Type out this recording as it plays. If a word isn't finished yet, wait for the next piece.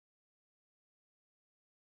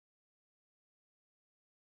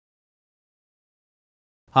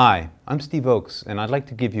Hi, I'm Steve Oakes, and I'd like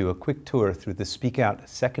to give you a quick tour through the Speakout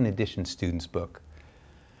 2nd edition students book.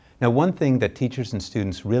 Now, one thing that teachers and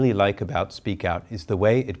students really like about Speakout is the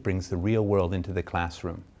way it brings the real world into the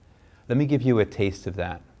classroom. Let me give you a taste of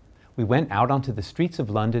that. We went out onto the streets of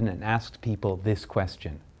London and asked people this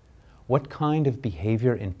question: what kind of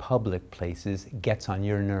behavior in public places gets on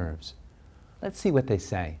your nerves? Let's see what they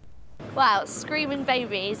say. Wow, screaming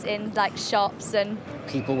babies in shops and...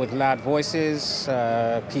 People with loud voices,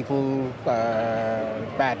 bad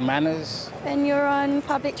manners. When you're on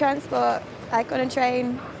public transport, like on a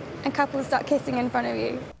train, and couples start kissing in front of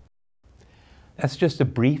you. That's just a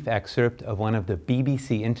brief excerpt of one of the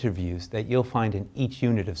BBC interviews that you'll find in each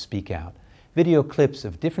unit of Speakout. Video clips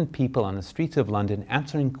of different people on the streets of London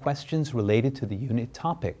answering questions related to the unit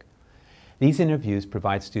topic. These interviews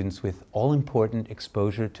provide students with all-important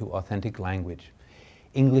exposure to authentic language,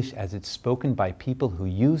 English as it's spoken by people who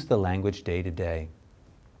use the language day to day.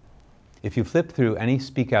 If you flip through any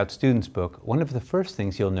Speakout students book, one of the first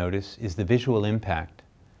things you'll notice is the visual impact.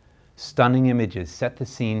 Stunning images set the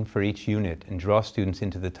scene for each unit and draw students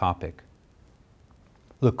into the topic.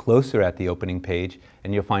 Look closer at the opening page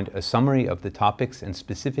and you'll find a summary of the topics and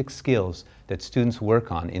specific skills that students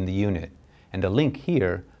work on in the unit, and a link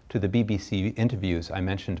here to the BBC interviews I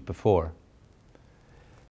mentioned before.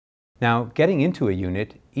 Now, getting into a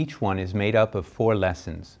unit, each one is made up of 4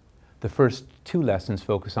 lessons. The first 2 lessons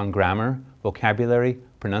focus on grammar, vocabulary,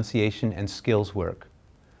 pronunciation, and skills work.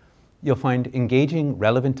 You'll find engaging,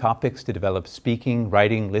 relevant topics to develop speaking,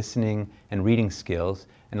 writing, listening, and reading skills,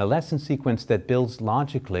 and a lesson sequence that builds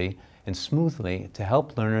logically and smoothly to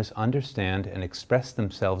help learners understand and express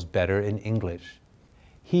themselves better in English.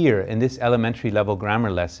 Here, in this elementary level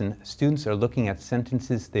grammar lesson, students are looking at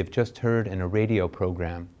sentences they've just heard in a radio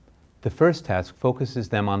program. The first task focuses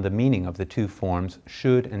them on the meaning of the 2 forms,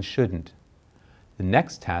 should and shouldn't. The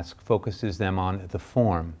next task focuses them on the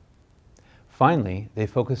form. Finally, they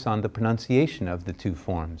focus on the pronunciation of the 2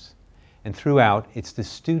 forms. And throughout, it's the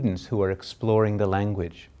students who are exploring the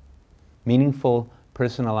language. Meaningful,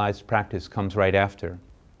 personalized practice comes right after.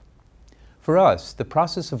 For us, the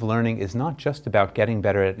process of learning is not just about getting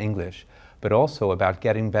better at English, but also about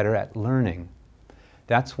getting better at learning.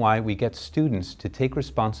 That's why we get students to take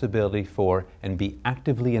responsibility for and be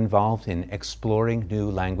actively involved in exploring new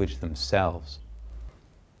language themselves.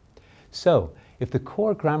 So, if the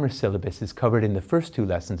core grammar syllabus is covered in the first 2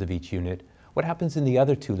 lessons of each unit, what happens in the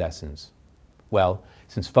other 2 lessons? Well,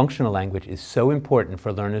 since functional language is so important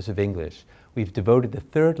for learners of English, we've devoted the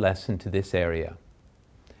 3rd lesson to this area.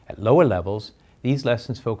 At lower levels, these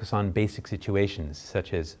lessons focus on basic situations,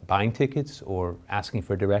 such as buying tickets or asking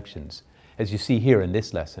for directions, as you see here in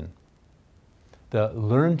this lesson. The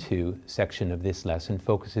Learn To section of this lesson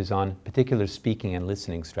focuses on particular speaking and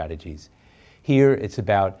listening strategies. Here, it's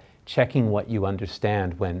about checking what you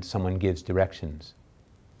understand when someone gives directions.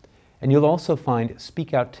 And you'll also find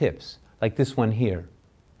Speakout tips, like this one here.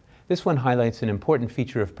 This one highlights an important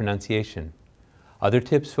feature of pronunciation. Other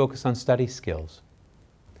tips focus on study skills.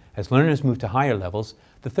 As learners move to higher levels,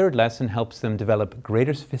 the 3rd lesson helps them develop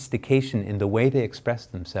greater sophistication in the way they express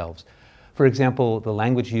themselves. For example, the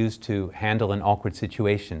language used to handle an awkward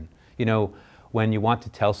situation. You know, when you want to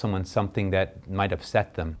tell someone something that might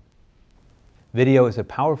upset them. Video is a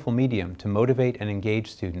powerful medium to motivate and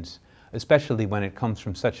engage students, especially when it comes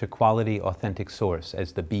from such a quality, authentic source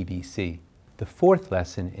as the BBC. The 4th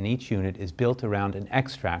lesson in each unit is built around an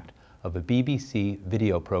extract of a BBC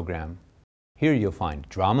video program. Here you'll find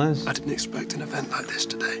dramas. I didn't expect an event like this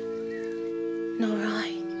today. Nor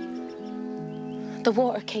I. The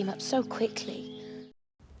water came up so quickly.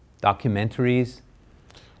 Documentaries.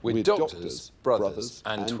 We're doctors, brothers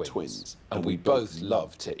and twins, and we both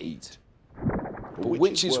love to eat. But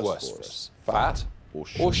which is worse for us, fat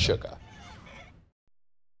or sugar?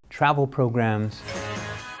 Travel programs.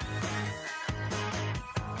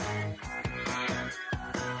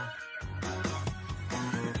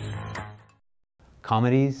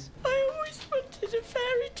 Comedies. I always wanted a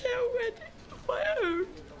fairy tale wedding of my own.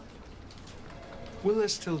 Well,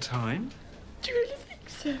 there's still time. Do you really think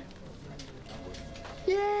so?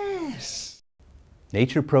 Yes.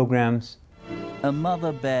 Nature programs. A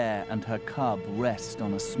mother bear and her cub rest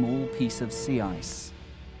on a small piece of sea ice.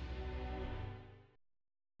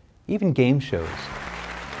 Even game shows.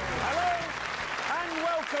 Hello and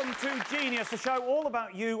welcome to Genius, a show all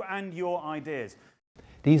about you and your ideas.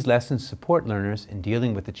 These lessons support learners in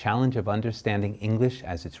dealing with the challenge of understanding English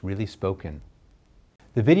as it's really spoken.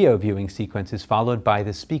 The video viewing sequence is followed by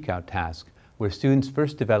the Speakout task, where students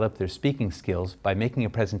first develop their speaking skills by making a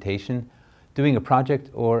presentation, doing a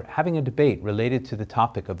project, or having a debate related to the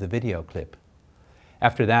topic of the video clip.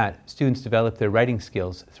 After that, students develop their writing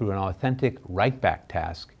skills through an authentic write-back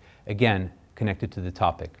task, again connected to the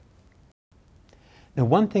topic. Now,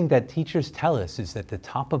 one thing that teachers tell us is that the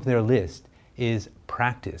top of their list is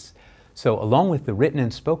practice. So along with the written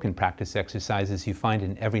and spoken practice exercises you find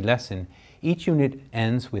in every lesson, each unit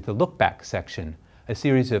ends with a look-back section, a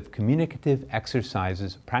series of communicative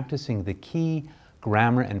exercises practicing the key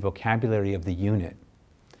grammar and vocabulary of the unit.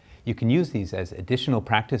 You can use these as additional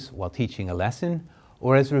practice while teaching a lesson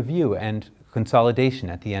or as review and consolidation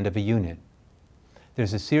at the end of a unit.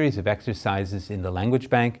 There's a series of exercises in the language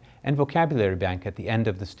bank and vocabulary bank at the end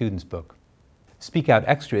of the student's book. Speakout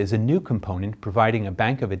Extra is a new component providing a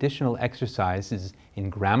bank of additional exercises in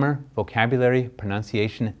grammar, vocabulary,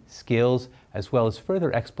 pronunciation, skills, as well as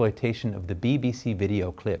further exploitation of the BBC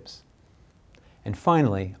video clips. And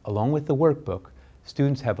finally, along with the workbook,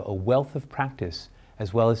 students have a wealth of practice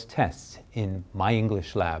as well as tests in My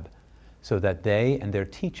English Lab, so that they and their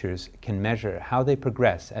teachers can measure how they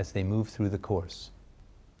progress as they move through the course.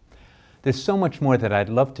 There's so much more that I'd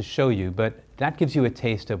love to show you, but that gives you a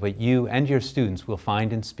taste of what you and your students will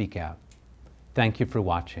find in Speakout. Thank you for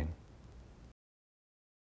watching.